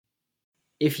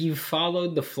If you've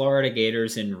followed the Florida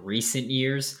Gators in recent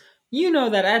years, you know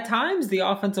that at times the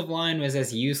offensive line was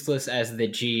as useless as the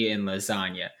G in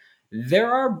lasagna.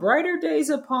 There are brighter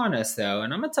days upon us, though,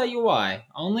 and I'm going to tell you why,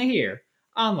 only here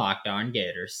on Locked On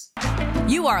Gators.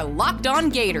 You are Locked On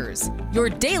Gators, your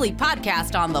daily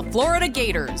podcast on the Florida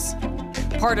Gators.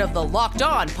 Part of the Locked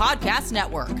On Podcast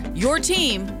Network, your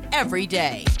team every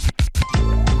day.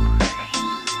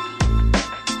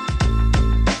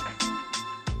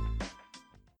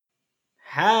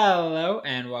 Hello,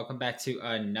 and welcome back to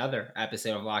another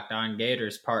episode of Locked On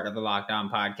Gators, part of the Locked On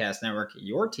Podcast Network,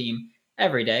 your team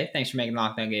every day. Thanks for making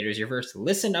Locked On Gators your first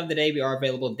listen of the day. We are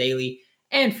available daily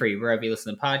and free wherever you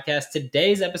listen to podcasts.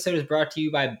 Today's episode is brought to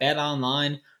you by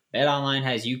BetOnline. BetOnline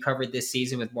has you covered this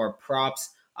season with more props,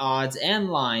 odds,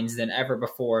 and lines than ever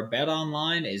before.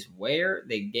 BetOnline is where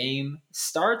the game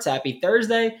starts. Happy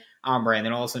Thursday. I'm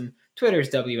Brandon Olson. Twitter's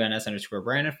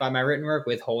WNS_Brandon. Find my written work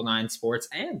with Whole Nine Sports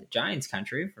and Giants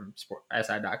Country from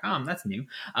SI.com. That's new.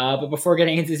 But before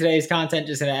getting into today's content,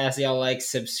 just going to ask y'all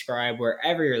subscribe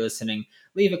wherever you're listening.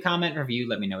 Leave a comment, review.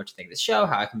 Let me know what you think of the show,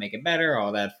 how I can make it better,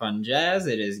 all that fun jazz.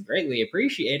 It is greatly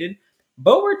appreciated.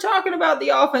 But we're talking about the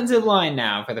offensive line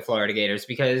now for the Florida Gators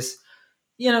because,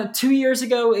 2 years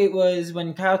ago, it was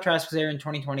when Kyle Trask was there in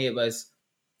 2020, it was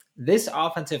this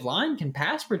offensive line can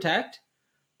pass protect,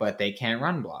 but they can't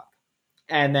run block.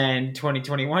 And then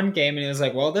 2021 came and it was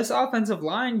like, well, this offensive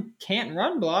line can't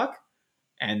run block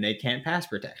and they can't pass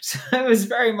protect. It was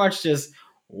very much just,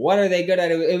 what are they good at?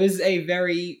 It was a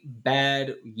very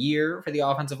bad year for the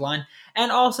offensive line. And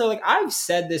also, I've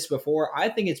said this before, I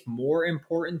think it's more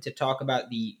important to talk about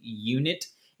the unit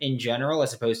in general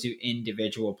as opposed to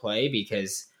individual play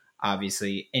because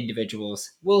obviously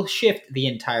individuals will shift the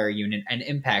entire unit and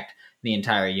impact the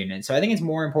entire unit. So I think it's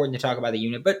more important to talk about the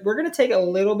unit, but we're going to take a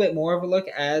little bit more of a look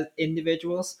at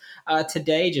individuals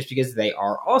today, just because they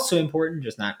are also important,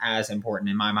 just not as important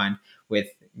in my mind with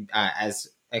as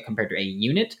compared to a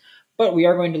unit. But we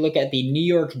are going to look at the New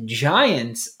York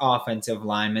Giants offensive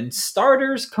linemen,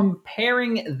 starters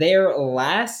comparing their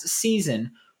last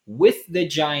season with the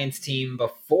Giants team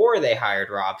before they hired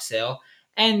Rob Sale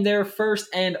and their first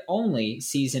and only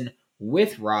season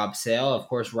with Rob Sale. Of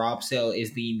course, Rob Sale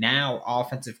is the now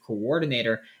offensive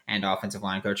coordinator and offensive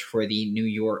line coach for the New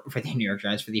York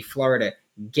Giants, for the Florida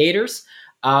Gators.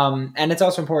 And it's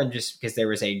also important just because there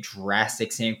was a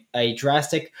drastic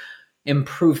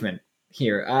improvement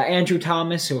here. Andrew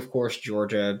Thomas, who of course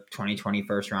Georgia 2020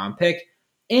 first round pick,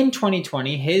 in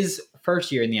 2020, his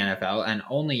first year in the NFL and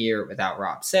only year without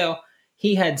Rob Sale,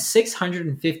 he had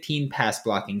 615 pass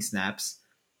blocking snaps,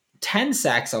 10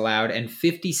 sacks allowed, and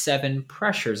 57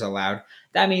 pressures allowed.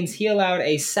 That means he allowed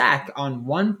a sack on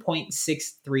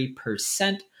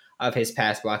 1.63% of his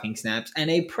pass blocking snaps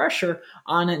and a pressure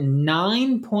on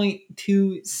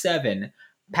 9.27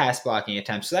 pass blocking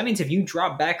attempts. So that means if you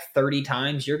drop back 30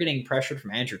 times, you're getting pressured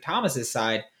from Andrew Thomas's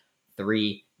side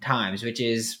 3 times, which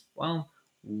is, well,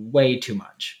 way too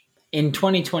much. In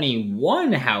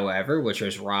 2021, however, which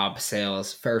was Rob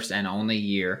Sale's first and only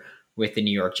year with the New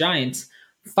York Giants,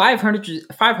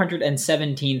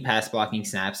 517 pass blocking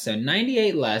snaps, so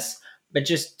 98 less, but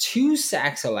just 2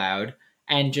 sacks allowed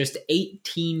and just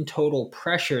 18 total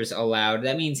pressures allowed.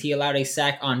 That means he allowed a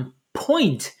sack on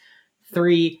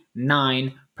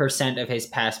 0.39% of his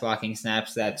pass blocking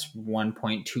snaps. That's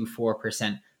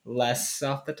 1.24% less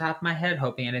off the top of my head,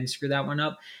 hoping I didn't screw that one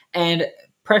up. And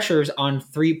pressures on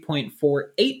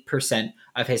 3.48%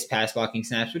 of his pass blocking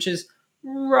snaps, which is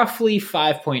roughly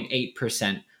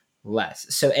 5.8% less.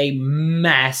 So a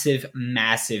massive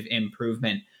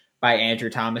improvement by Andrew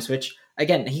Thomas, which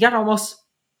again, he got almost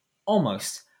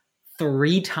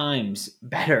 3 times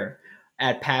better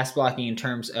at pass blocking in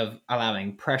terms of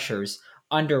allowing pressures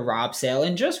under Rob Sale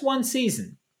in just one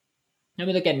season. Then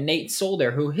we look at Nate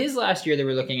Solder, who his last year they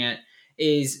were looking at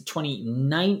is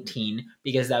 2019,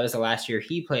 because that was the last year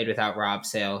he played without Rob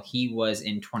Sale. He was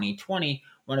in 2020,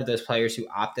 one of those players who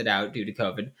opted out due to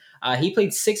COVID. He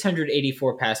played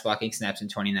 684 pass blocking snaps in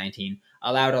 2019,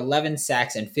 allowed 11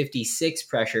 sacks and 56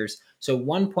 pressures, so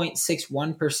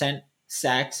 1.61%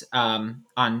 sacks on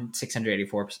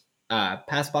 684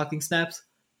 pass blocking snaps.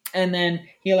 And then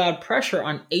he allowed pressure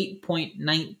on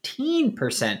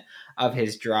 8.19% of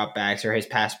his dropbacks or his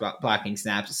pass blocking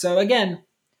snaps. So again,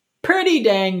 pretty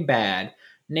dang bad.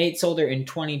 Nate Solder in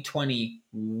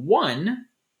 2021,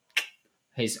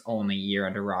 his only year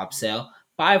under Rob Sale,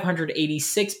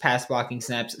 586 pass blocking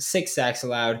snaps, 6 sacks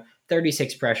allowed,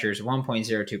 36 pressures,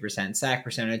 1.02% sack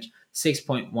percentage,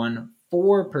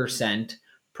 6.14%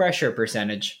 pressure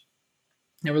percentage.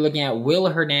 Now we're looking at Will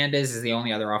Hernandez is the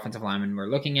only other offensive lineman we're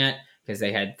looking at. because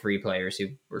they had 3 players who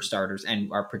were starters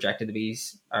and are projected to be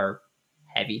are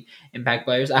heavy impact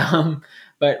players.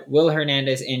 But Will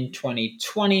Hernandez in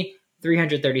 2020,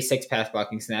 336 pass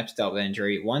blocking snaps, dealt with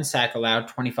injury, 1 sack allowed,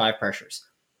 25 pressures.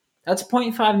 That's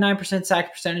 0.59%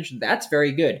 sack percentage. That's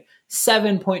very good.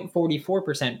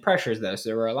 7.44% pressures, though. So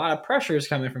there were a lot of pressures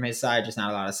coming from his side, just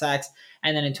not a lot of sacks.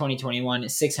 And then in 2021,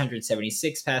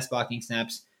 676 pass blocking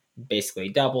snaps, basically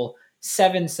double.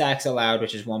 7 sacks allowed,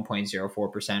 which is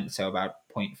 1.04%, so about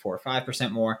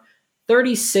 0.45% more.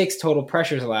 36 total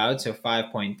pressures allowed, so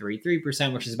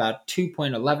 5.33%, which is about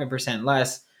 2.11%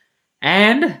 less.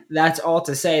 And that's all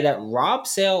to say that Rob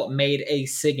Sale made a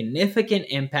significant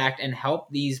impact and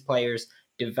helped these players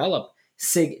develop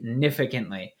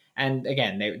significantly. And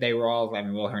again, they were all,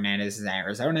 Will Hernandez is in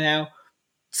Arizona now,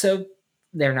 so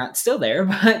they're not still there,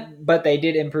 but they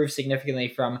did improve significantly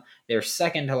from their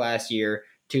second to last year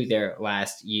to their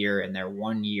last year and their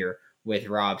 1 year with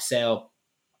Rob Sale.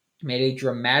 Made a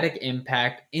dramatic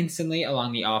impact instantly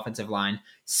along the offensive line,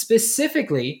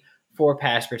 specifically for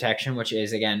pass protection, which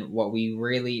is, again, what we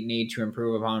really need to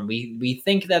improve upon. We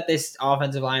think that this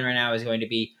offensive line right now is going to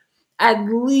be at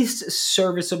least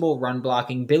serviceable run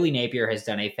blocking. Billy Napier has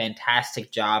done a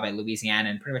fantastic job at Louisiana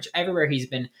and pretty much everywhere he's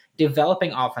been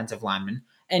developing offensive linemen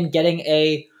and getting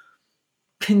a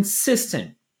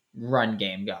consistent run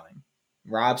game going.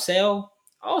 Rob Sale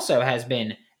also has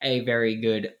been a very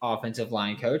good offensive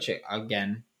line coach.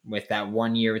 Again, with that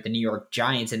 1 year with the New York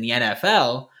Giants in the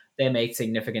NFL, they make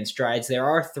significant strides. There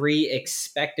are 3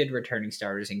 expected returning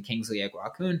starters in Kingsley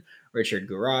Eguakun, Richard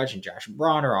Gourage, and Josh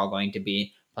Braun are all going to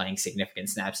be playing significant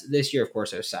snaps this year. Of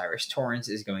course, Osiris Torrance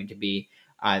is going to be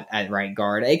at right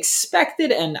guard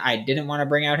expected, and I didn't want to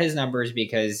bring out his numbers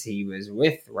because he was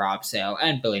with Rob Sale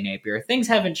and Billy Napier. Things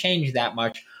haven't changed that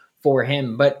much for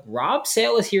him, but Rob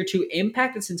Sale is here to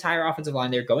impact this entire offensive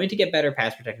line. They're going to get better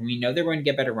pass protection. We know they're going to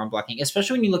get better run blocking,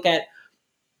 especially when you look at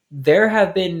there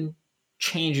have been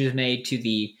changes made to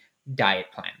the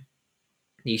diet plan,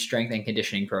 the strength and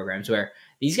conditioning programs, where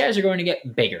these guys are going to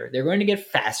get bigger, they're going to get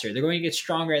faster, they're going to get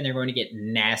stronger, and they're going to get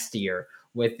nastier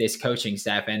with this coaching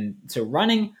staff. And so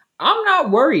running, I'm not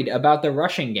worried about the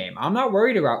rushing game. I'm not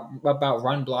worried about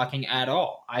run blocking at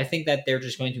all. I think that they're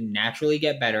just going to naturally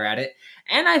get better at it.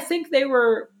 And I think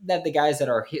that the guys that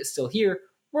are still here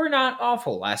were not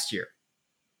awful last year.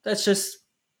 That's just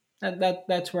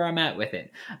that's where I'm at with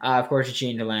it. Of course,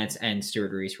 Gene DeLance and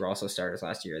Stuart Reese were also starters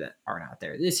last year that are not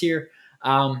there this year.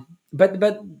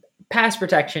 But pass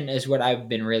protection is what I've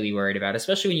been really worried about,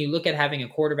 especially when you look at having a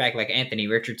quarterback like Anthony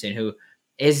Richardson, who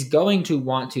is going to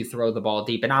want to throw the ball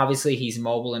deep. And obviously he's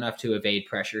mobile enough to evade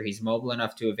pressure. He's mobile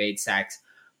enough to evade sacks.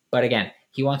 But again,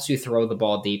 he wants to throw the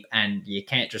ball deep, and you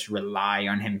can't just rely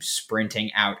on him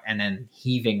sprinting out and then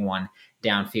heaving one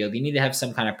downfield. You need to have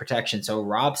some kind of protection. So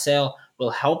Rob Sale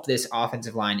will help this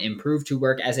offensive line improve to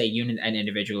work as a unit and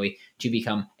individually to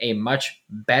become a much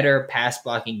better pass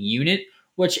blocking unit,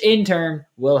 which in turn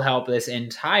will help this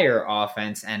entire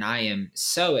offense. And I am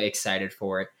so excited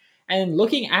for it. And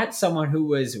looking at someone who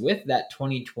was with that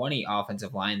 2020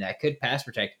 offensive line that could pass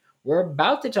protect, we're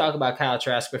about to talk about Kyle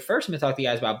Trask, but first I'm going to talk to you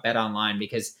guys about BetOnline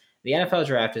because the NFL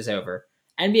draft is over.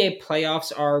 NBA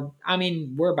playoffs are,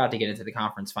 we're about to get into the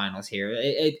conference finals here.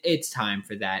 It's time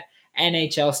for that.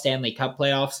 NHL Stanley Cup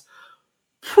playoffs,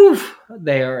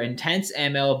 they are intense.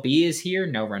 MLB is here.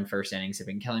 No run first innings have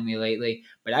been killing me lately,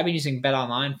 but I've been using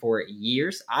BetOnline for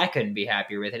years. I couldn't be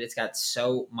happier with it. It's got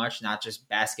so much, not just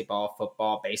basketball,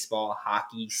 football, baseball,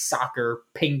 hockey, soccer,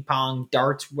 ping pong,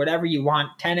 darts, whatever you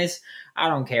want, tennis. I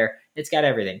don't care. It's got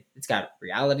everything. It's got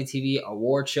reality TV,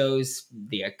 award shows,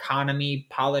 the economy,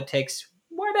 politics,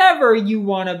 whatever you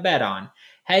want to bet on.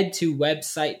 Head to the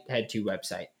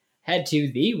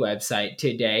website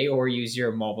today or use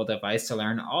your mobile device to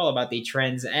learn all about the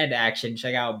trends and action.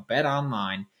 Check out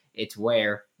BetOnline. It's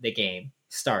where the game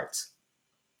starts.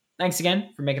 Thanks again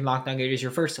for making Locked On Gators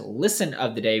your first listen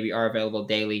of the day. We are available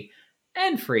daily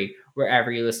and free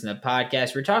wherever you listen to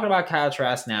podcasts. We're talking about Kyle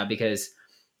Trask now because,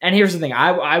 and here's the thing,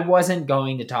 I wasn't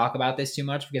going to talk about this too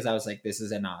much because I was like, this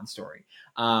is a non-story.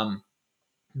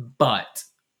 But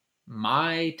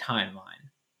my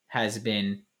timeline has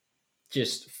been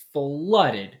just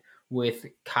flooded with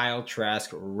Kyle Trask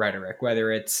rhetoric,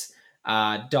 whether it's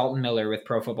Dalton Miller with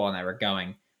Pro Football Network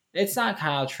going, it's not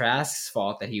Kyle Trask's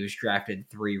fault that he was drafted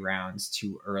 3 rounds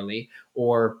too early,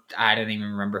 or I don't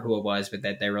even remember who it was, but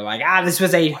that they were like, this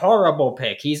was a horrible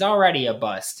pick. He's already a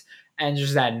bust. And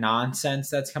just that nonsense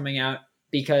that's coming out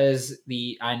because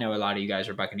I know a lot of you guys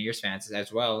are Buccaneers fans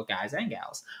as well, guys and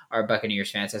gals are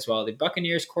Buccaneers fans as well. The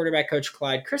Buccaneers quarterback coach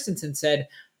Clyde Christensen said,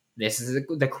 this is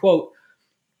the quote,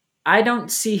 I don't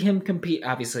see him compete.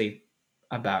 Obviously,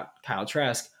 about Kyle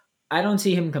Trask. I don't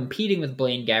see him competing with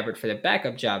Blaine Gabbert for the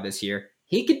backup job this year.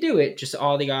 He could do it, just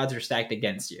all the odds are stacked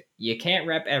against you. You can't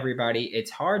rep everybody.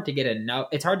 It's hard to get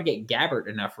Gabbert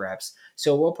enough reps,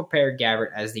 so we'll prepare Gabbert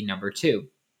as the number 2.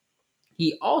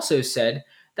 He also said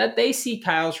that they see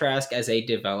Kyle Trask as a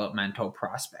developmental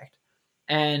prospect.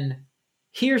 And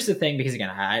here's the thing, because again,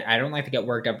 I don't like to get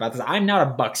worked up about this. I'm not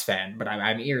a Bucs fan, but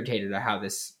I'm irritated at how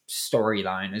this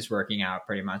storyline is working out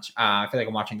pretty much. I feel like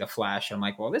I'm watching The Flash, and I'm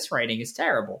like, well, this writing is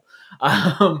terrible.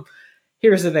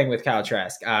 Here's the thing with Kyle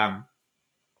Trask.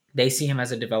 They see him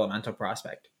as a developmental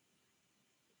prospect.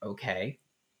 Okay.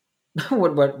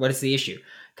 What is the issue?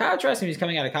 Kyle Trask, when he was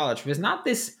coming out of college, was not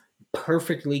this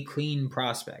perfectly clean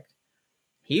prospect.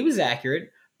 He was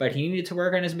accurate, but he needed to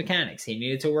work on his mechanics. He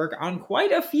needed to work on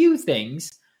quite a few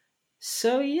things.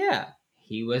 So yeah,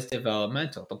 he was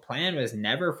developmental. The plan was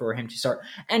never for him to start.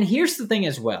 And here's the thing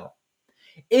as well.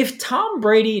 If Tom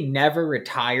Brady never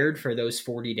retired for those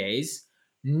 40 days,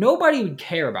 nobody would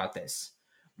care about this.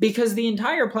 Because the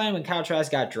entire plan when Kyle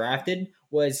Trask got drafted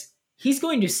was he's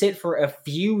going to sit for a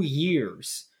few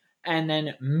years and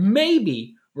then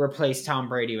maybe replace Tom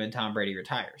Brady when Tom Brady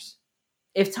retires.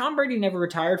 If Tom Brady never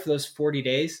retired for those 40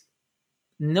 days,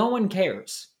 no one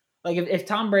cares. Like if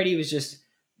Tom Brady was just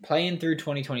playing through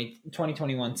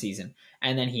 2021 season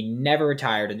and then he never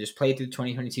retired and just played through the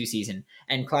 2022 season,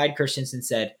 and Clyde Christensen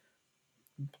said,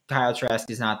 Kyle Trask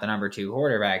is not the number 2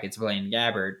 quarterback, it's Blaine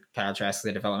Gabbert, Kyle Trask is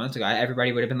the developmental guy,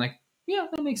 everybody would have been like, yeah,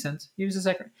 that makes sense. He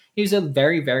was a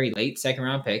very, very late second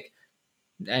round pick.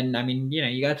 And I mean,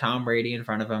 you got Tom Brady in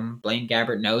front of him. Blaine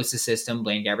Gabbert knows the system.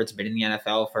 Blaine Gabbert's been in the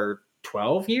NFL for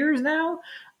 12 years now.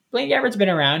 Blaine Gabbert's been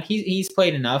around. He's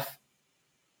played enough.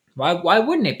 Why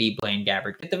wouldn't it be Blaine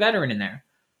Gabbert? Get the veteran in there.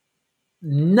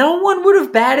 No one would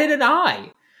have batted an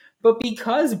eye. But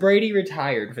because Brady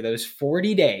retired for those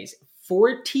 40 days,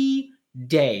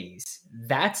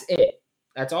 that's it.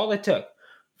 That's all it took.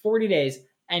 40 days,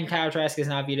 and Kyle Trask is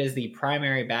not viewed as the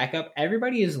primary backup.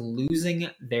 Everybody is losing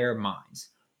their minds.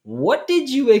 What did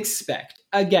you expect?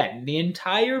 Again, the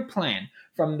entire plan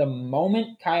from the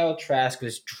moment Kyle Trask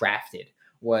was drafted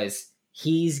was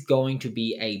he's going to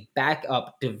be a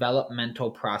backup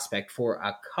developmental prospect for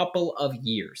a couple of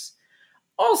years.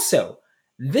 Also,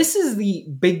 this is the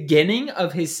beginning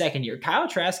of his second year. Kyle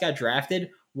Trask got drafted,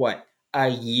 a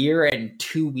year and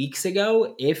 2 weeks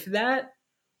ago, if that?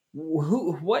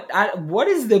 What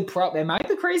is the problem? Am I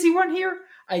the crazy one here?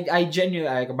 I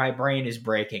genuinely, my brain is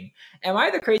breaking. Am I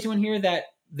the crazy one here that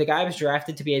the guy was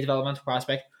drafted to be a developmental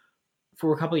prospect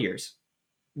for a couple of years,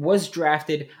 was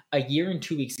drafted a year and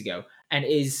 2 weeks ago, and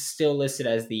is still listed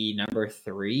as the number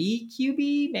 3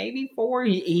 QB, maybe 4?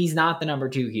 He's not the number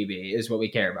 2 QB is what we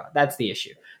care about. That's the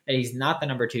issue, that he's not the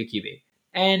number 2 QB.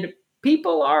 And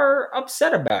people are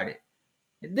upset about it.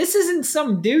 This isn't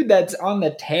some dude that's on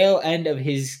the tail end of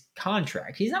his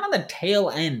contract. He's not on the tail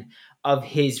end of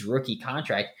his rookie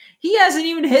contract. He hasn't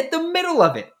even hit the middle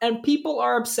of it, and people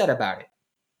are upset about it.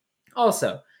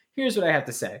 Also, here's what I have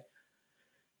to say.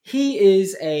 He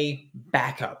is a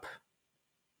backup.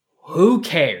 Who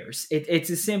cares? It's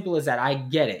as simple as that. I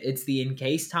get it. It's the in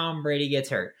case Tom Brady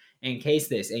gets hurt, in case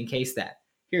this, in case that.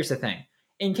 Here's the thing.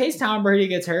 In case Tom Brady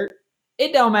gets hurt,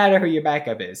 it don't matter who your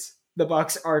backup is. The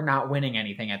Bucs are not winning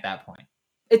anything at that point.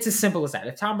 It's as simple as that.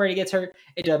 If Tom Brady gets hurt,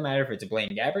 it doesn't matter if it's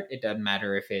Blaine Gabbert. It doesn't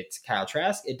matter if it's Kyle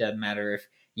Trask. It doesn't matter if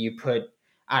you put,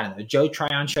 Joe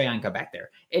Tryon-Shoyinka back there.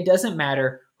 It doesn't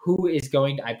matter who is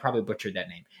going to, I probably butchered that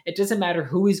name. It doesn't matter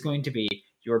who is going to be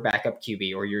your backup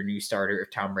QB or your new starter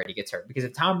if Tom Brady gets hurt. Because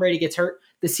if Tom Brady gets hurt,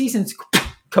 the season's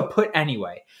kaput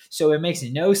anyway. So it makes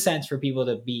no sense for people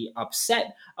to be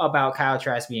upset about Kyle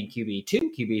Trask being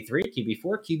QB2, QB3, QB4,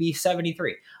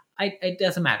 QB73. It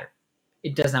doesn't matter.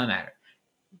 It does not matter.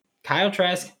 Kyle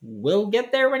Trask will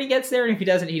get there when he gets there, and if he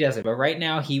doesn't, he doesn't. But right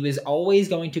now, he was always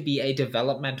going to be a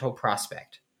developmental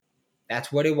prospect.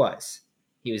 That's what it was.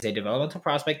 He was a developmental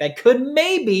prospect that could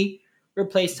maybe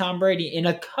replace Tom Brady in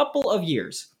a couple of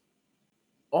years.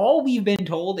 All we've been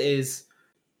told is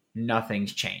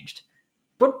nothing's changed.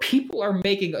 But people are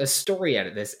making a story out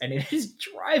of this, and it is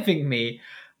driving me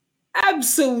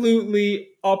absolutely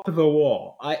up the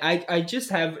wall. I just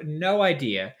have no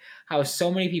idea how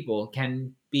so many people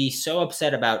can be so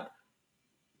upset about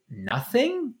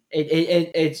nothing.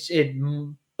 It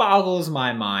boggles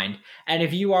my mind. And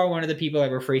if you are one of the people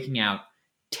that were freaking out,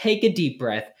 take a deep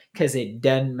breath, because it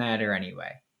doesn't matter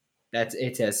anyway.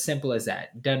 It's as simple as that.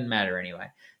 It doesn't matter anyway.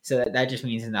 So that just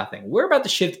means nothing. We're about to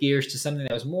shift gears to something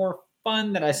that was more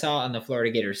fun that I saw on the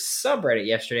Florida Gators subreddit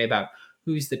yesterday about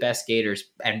who's the best Gators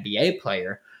NBA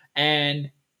player.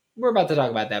 And we're about to talk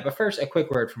about that. But first, a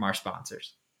quick word from our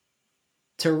sponsors.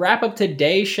 to wrap up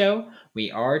today's show,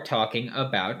 we are talking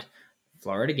about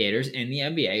Florida Gators in the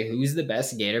NBA. Who's the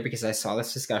best Gator? Because I saw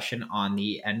this discussion on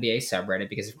the NBA subreddit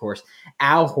because, of course,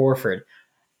 Al Horford,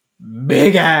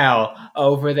 Big Al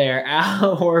over there,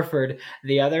 Al Horford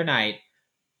the other night,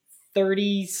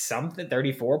 30-something,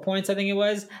 34 points, I think it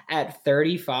was, at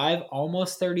 35,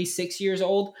 almost 36 years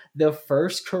old. The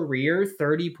first career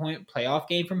 30-point playoff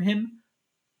game from him.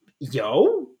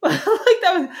 Yo, like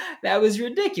that was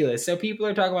ridiculous. So people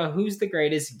are talking about who's the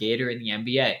greatest Gator in the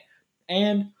NBA.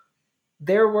 And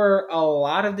there were a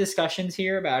lot of discussions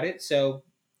here about it. So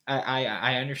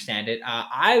I understand it.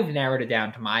 I've narrowed it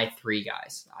down to my three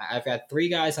guys. I've got three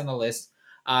guys on the list.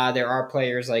 There are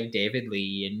players like David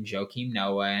Lee and Joakim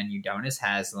Noah and Udonis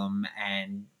Haslem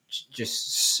and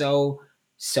just so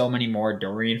many more.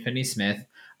 Dorian Finney-Smith.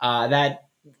 That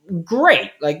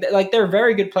great. Like they're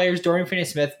very good players. Dorian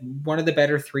Finney-Smith, one of the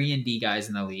better 3-and-D guys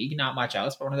in the league. Not much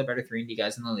else, but one of the better 3-and-D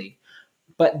guys in the league.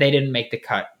 But they didn't make the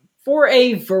cut for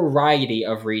a variety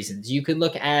of reasons. You could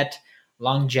look at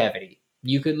longevity.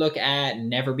 You could look at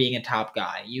never being a top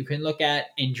guy. You can look at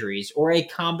injuries or a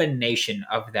combination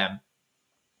of them,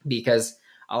 because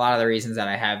a lot of the reasons that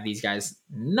I have these guys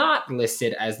not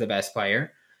listed as the best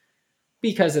player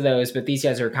because of those, but these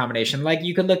guys are a combination. Like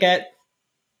you could look at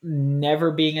never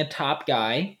being a top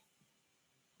guy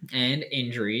and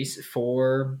injuries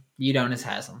for Udonis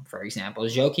Haslem, for example.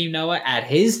 Joakim Noah at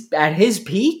his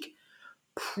peak,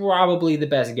 probably the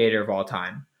best Gator of all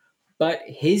time. But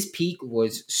his peak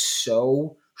was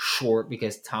so short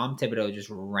because Tom Thibodeau just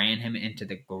ran him into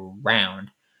the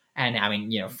ground. And I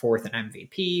mean, fourth in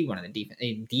MVP, one of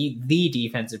the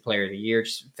defensive player of the year,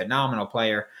 just phenomenal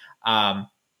player. But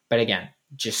again,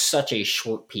 just such a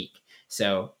short peak.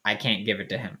 So I can't give it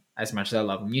to him as much as I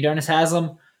love him. Udonis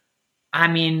Haslem, I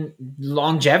mean,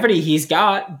 longevity he's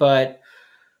got, but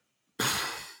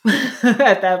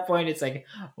at that point, it's like,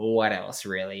 what else,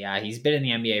 really? He's been in the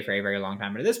NBA for a very long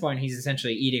time, but at this point, he's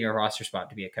essentially eating a roster spot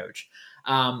to be a coach.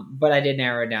 But I did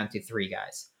narrow it down to three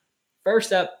guys.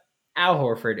 First up, Al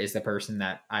Horford is the person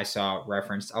that I saw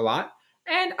referenced a lot,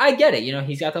 and I get it.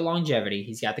 He's got the longevity,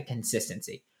 he's got the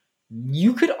consistency.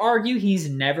 You could argue he's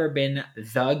never been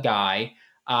the guy.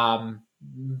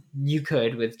 You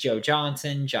could with Joe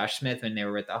Johnson, Josh Smith when they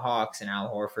were with the Hawks, and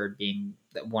Al Horford being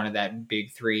one of that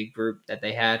big three group that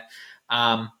they had.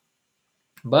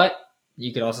 But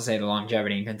you could also say the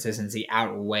longevity and consistency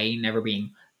outweigh never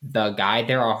being the guy.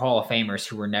 There are Hall of Famers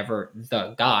who were never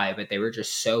the guy, but they were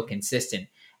just so consistent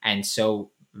and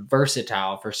so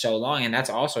versatile for so long. And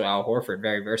that's also Al Horford,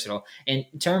 very versatile. In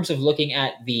terms of looking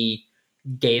at the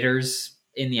Gators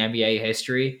in the NBA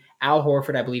history, Al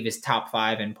Horford, I believe, is top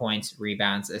 5 in points,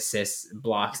 rebounds, assists,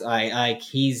 blocks. Like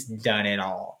he's done it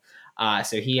all.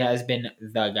 So he has been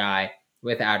the guy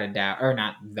without a doubt, or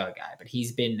not the guy, but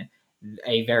he's been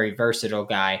a very versatile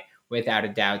guy without a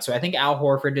doubt. So I think Al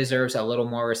Horford deserves a little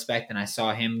more respect than I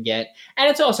saw him get. And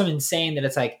it's also insane that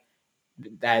it's like,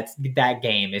 that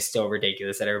game is still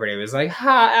ridiculous that everybody was like,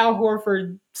 Al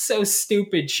Horford, so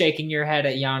stupid, shaking your head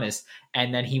at Giannis,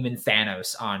 and then he went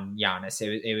Thanos on Giannis.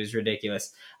 It was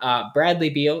ridiculous.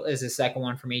 Bradley Beal is the second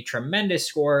one for me. Tremendous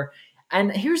scorer.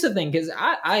 And here's the thing, because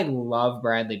I love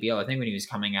Bradley Beal. I think when he was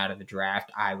coming out of the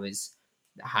draft, I was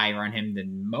higher on him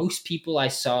than most people I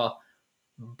saw.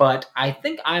 But I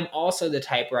think I'm also the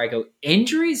type where I go,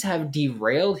 injuries have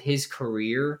derailed his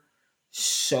career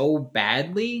so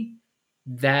badly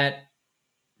that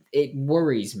it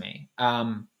worries me.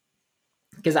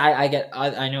 Because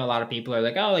I know a lot of people are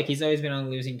like, oh, like he's always been on a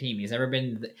losing team. He's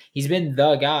been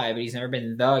the guy, but he's never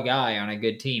been the guy on a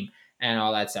good team and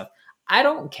all that stuff. I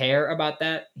don't care about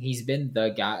that. He's been the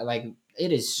guy. Like,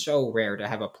 it is so rare to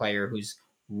have a player who's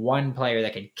one player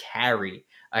that can carry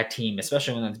a team,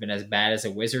 especially when it's been as bad as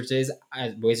the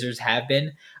Wizards have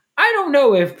been. I don't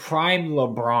know if prime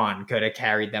LeBron could have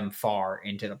carried them far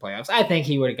into the playoffs. I think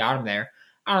he would have got them there.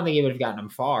 I don't think he would have gotten them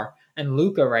far. And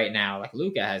Luka right now, like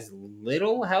Luka has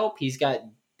little help. He's got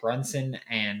Brunson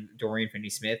and Dorian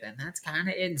Finney-Smith, and that's kind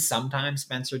of it. Sometimes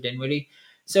Spencer Dinwiddie.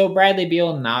 So Bradley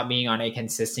Beal not being on a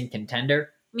consistent contender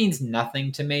means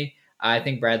nothing to me. I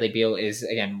think Bradley Beal is,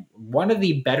 again, one of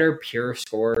the better pure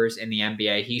scorers in the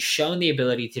NBA. He's shown the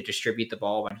ability to distribute the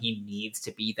ball when he needs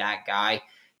to be that guy.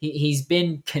 He's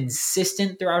been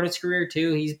consistent throughout his career,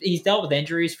 too. He's dealt with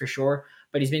injuries for sure,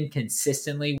 but he's been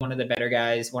consistently one of the better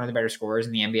guys, one of the better scorers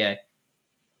in the NBA.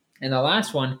 And the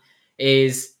last one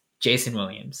is Jason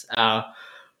Williams.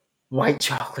 White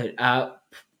chocolate. I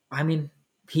mean,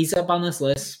 he's up on this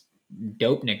list.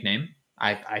 Dope nickname.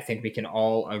 I think we can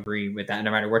all agree with that,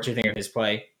 no matter what you think of his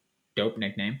play. dope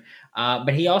nickname.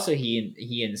 But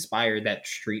he inspired that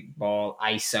street ball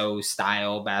ISO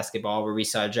style basketball where we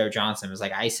saw Joe Johnson was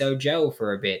like ISO Joe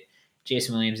for a bit.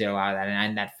 Jason Williams did a lot of that,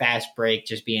 and that fast break,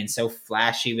 just being so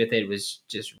flashy with it, was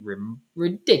just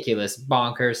ridiculous,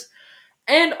 bonkers.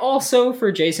 And also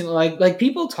for Jason, like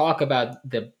people talk about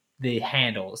the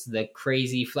handles, the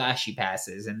crazy flashy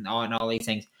passes, and all these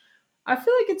things. I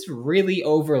feel like it's really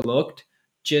overlooked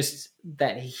just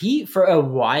that he, for a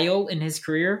while in his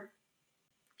career,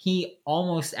 he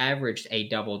almost averaged a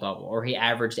double-double, or he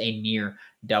averaged a near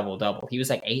double-double. He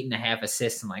was like 8.5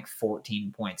 assists and like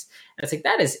 14 points. And it's like,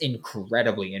 that is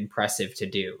incredibly impressive to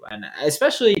do. And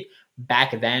especially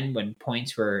back then when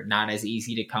points were not as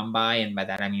easy to come by. And by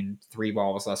that, I mean, three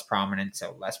ball was less prominent,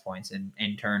 so less points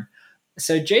in turn.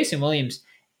 So Jason Williams,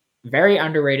 very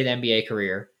underrated NBA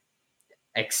career,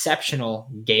 exceptional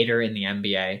Gator in the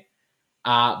NBA,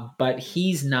 but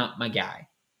he's not my guy.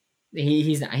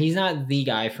 He's not the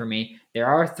guy for me. There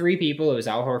are three people. It was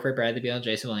Al Horford, Bradley Beal, and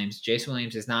Jason Williams. Jason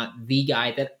Williams is not the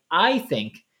guy that I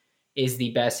think is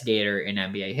the best Gator in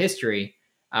NBA history.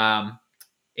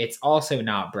 It's also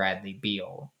not Bradley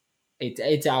Beal.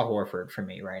 It's Al Horford for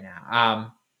me right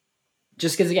now.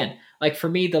 Just because, again, like for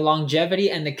me, the longevity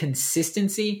and the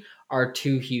consistency are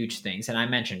two huge things. And I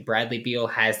mentioned Bradley Beal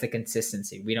has the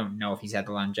consistency. We don't know if he's had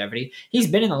the longevity. He's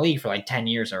been in the league for like 10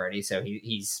 years already, so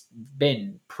he's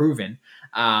been proven.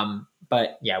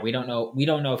 But yeah, we don't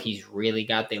know if he's really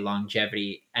got the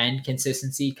longevity and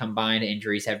consistency. Combined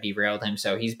injuries have derailed him.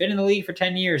 So he's been in the league for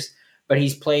 10 years, but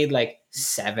he's played like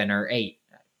 7 or 8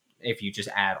 if you just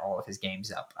add all of his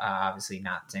games up. Obviously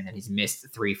not saying that he's missed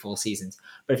 3 full seasons,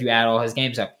 but if you add all his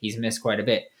games up, he's missed quite a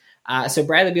bit. So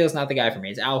Bradley Beal is not the guy for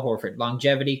me. It's Al Horford.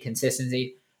 Longevity,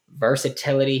 consistency,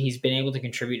 versatility. He's been able to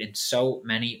contribute in so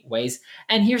many ways.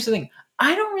 And here's the thing.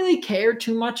 I don't really care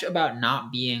too much about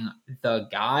not being the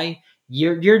guy.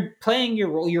 You're playing your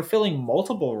role. You're filling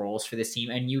multiple roles for this team,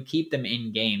 and you keep them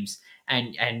in games.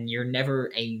 And you're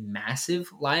never a massive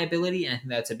liability. And I think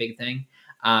that's a big thing.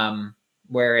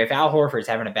 Where if Al Horford's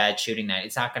having a bad shooting night,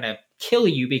 it's not going to kill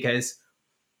you because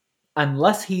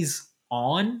unless he's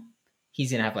on,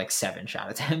 he's going to have like 7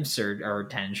 shot attempts or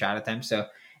 10 shot attempts. So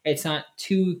it's not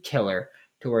too killer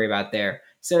to worry about there.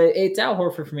 So it's Al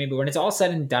Horford for me. But when it's all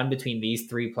said and done between these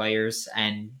 3 players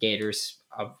and Gators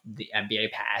of the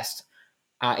NBA past,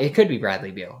 it could be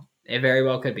Bradley Beal. It very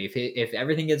well could be. If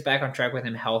everything gets back on track with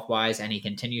him health-wise and he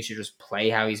continues to just play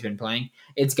how he's been playing,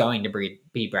 it's going to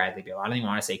be Bradley Beal. I don't even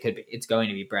want to say could be. It's going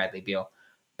to be Bradley Beal.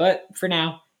 But for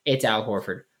now, it's Al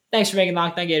Horford. Thanks for making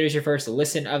Locked On Gators your first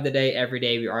listen of the day every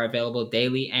day. We are available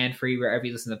daily and free wherever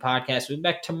you listen to the podcast. We'll be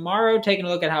back tomorrow taking a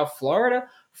look at how Florida,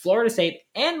 Florida State,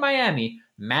 and Miami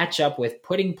match up with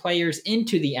putting players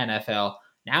into the NFL.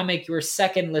 Now make your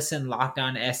second listen Locked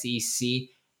On SEC.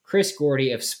 Chris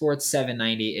Gordy of Sports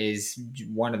 790 is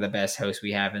one of the best hosts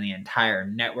we have in the entire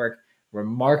network.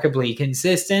 Remarkably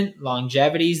consistent.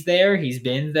 Longevity's there. He's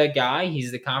been the guy.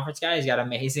 He's the conference guy. He's got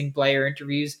amazing player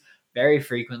interviews very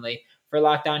frequently. For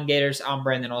Locked On Gators, I'm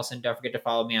Brandon Olson. Don't forget to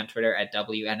follow me on Twitter at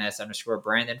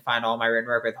WNS_Brandon. Find all my written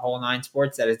work with Whole 9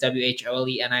 Sports. That is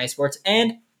WHOLENI Sports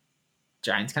and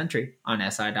Giants Country on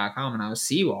SI.com. And I will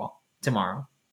see you all tomorrow.